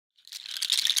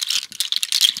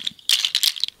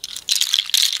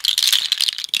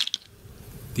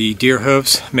The deer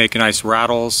hooves make nice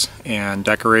rattles and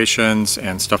decorations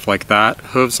and stuff like that.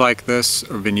 Hooves like this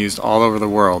have been used all over the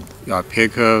world.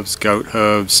 Pig hooves, goat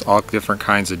hooves, all different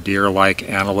kinds of deer-like,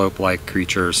 antelope-like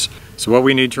creatures. So what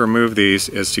we need to remove these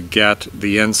is to get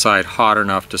the inside hot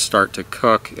enough to start to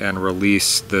cook and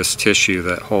release this tissue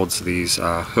that holds these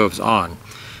hooves on.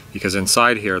 Because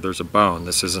inside here there's a bone.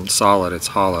 This isn't solid, it's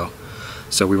hollow.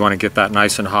 So we want to get that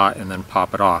nice and hot and then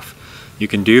pop it off. You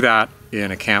can do that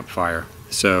in a campfire.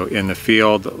 So in the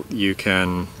field, you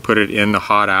can put it in the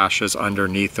hot ashes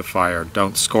underneath the fire.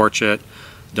 Don't scorch it,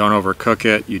 don't overcook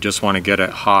it, you just want to get it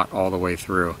hot all the way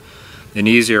through. An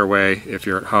easier way, if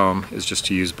you're at home, is just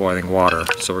to use boiling water.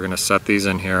 So we're going to set these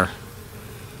in here.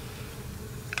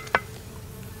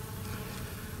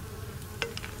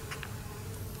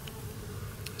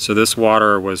 So this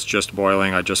water was just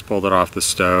boiling. I just pulled it off the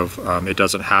stove. It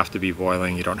doesn't have to be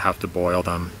boiling. You don't have to boil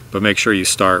them. But make sure you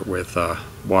start with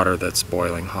water that's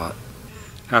boiling hot.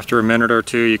 After a minute or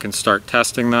two, you can start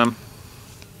testing them.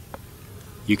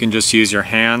 You can just use your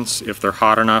hands. If they're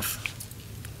hot enough,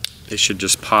 they should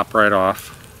just pop right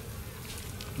off.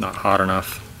 Not hot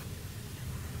enough.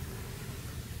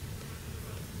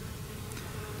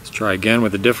 Let's try again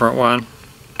with a different one.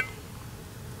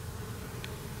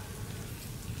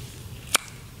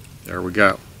 There we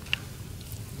go.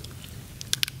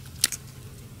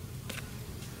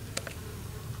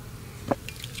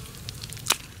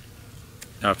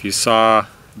 Now if you saw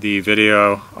the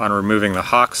video on removing the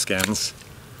hawk skins,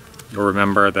 you'll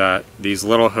remember that these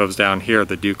little hooves down here,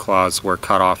 the dew claws, were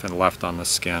cut off and left on the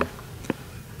skin.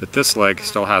 But this leg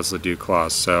still has the dew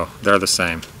claws, so they're the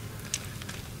same.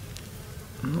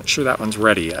 I'm not sure that one's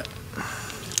ready yet.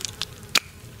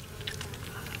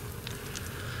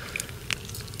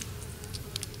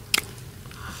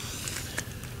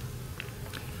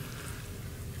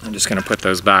 I'm just going to put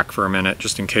those back for a minute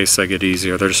just in case they get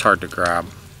easier. They're just hard to grab.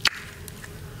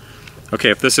 Okay,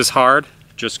 if this is hard,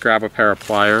 just grab a pair of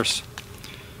pliers.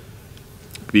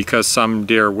 Because some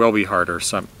deer will be harder,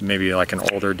 some maybe like an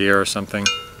older deer or something.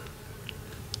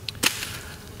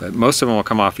 But most of them will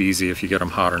come off easy if you get them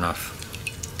hot enough.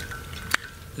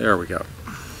 There we go.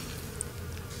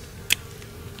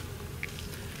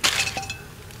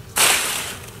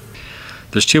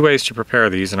 There's two ways to prepare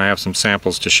these, and I have some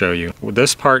samples to show you.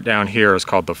 This part down here is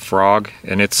called the frog,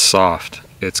 and it's soft.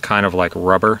 It's kind of like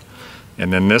rubber,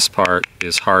 and then this part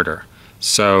is harder.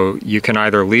 So you can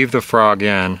either leave the frog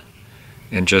in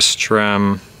and just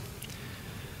trim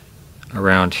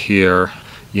around here.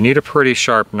 You need a pretty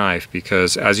sharp knife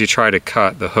because as you try to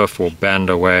cut, the hoof will bend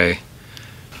away.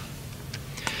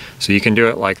 So you can do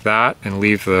it like that and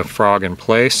leave the frog in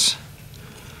place,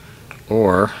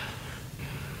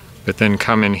 but then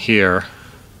come in here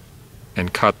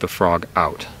and cut the frog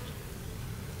out.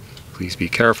 Please be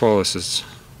careful, this is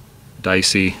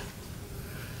dicey.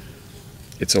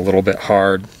 It's a little bit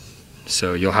hard,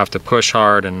 so you'll have to push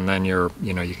hard and then you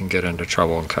can get into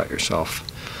trouble and cut yourself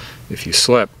if you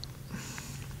slip.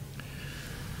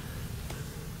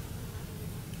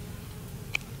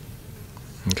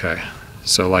 Okay,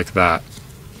 so like that.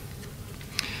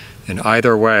 And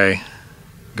either way,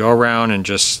 go around and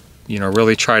just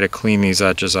really try to clean these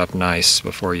edges up nice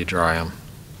before you dry them.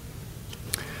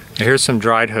 Now here's some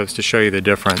dried hooves to show you the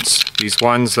difference. These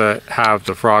ones that have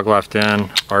the frog left in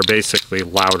are basically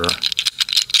louder.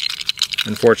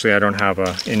 Unfortunately, I don't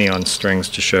have any on strings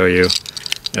to show you.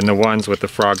 And the ones with the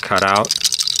frog cut out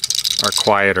are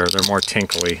quieter. They're more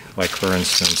tinkly. Like for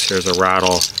instance, here's a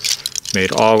rattle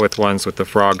made all with ones with the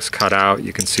frogs cut out.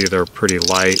 You can see they're pretty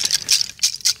light.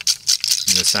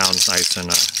 And the sound's nice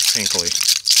and tinkly.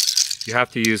 You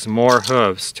have to use more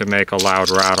hooves to make a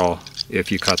loud rattle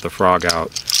if you cut the frog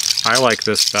out. I like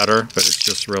this better, but it's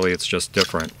just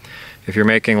different. If you're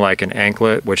making like an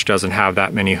anklet, which doesn't have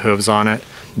that many hooves on it,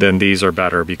 then these are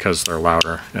better because they're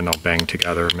louder and they'll bang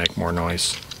together and make more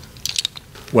noise.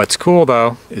 What's cool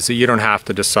though is that you don't have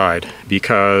to decide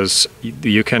because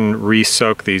you can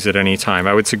re-soak these at any time.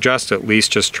 I would suggest at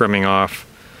least just trimming off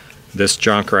this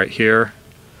junk right here,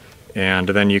 and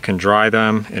then you can dry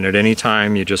them, and at any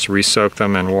time you just re-soak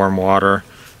them in warm water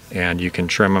and you can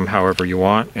trim them however you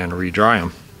want and re-dry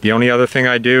them. The only other thing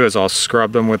I do is I'll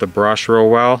scrub them with a brush real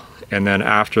well, and then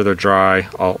after they're dry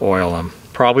I'll oil them.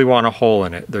 Probably want a hole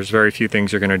in it. There's very few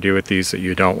things you're going to do with these that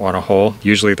you don't want a hole.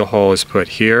 Usually the hole is put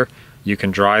here. You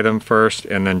can dry them first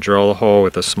and then drill a hole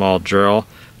with a small drill,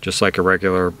 just like a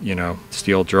regular,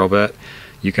 steel drill bit.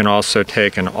 You can also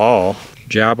take an awl,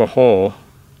 jab a hole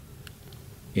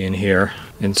in here,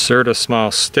 insert a small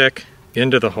stick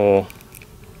into the hole,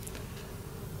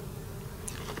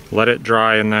 Let it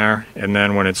dry in there, and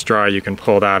then when it's dry you can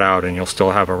pull that out and you'll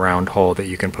still have a round hole that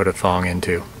you can put a thong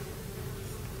into.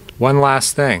 One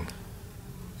last thing.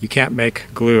 You can't make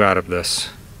glue out of this.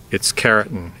 It's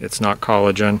keratin, it's not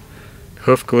collagen.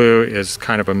 Hoof glue is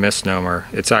kind of a misnomer.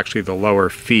 It's actually the lower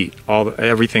feet,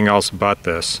 everything else but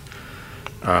this,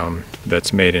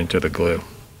 that's made into the glue.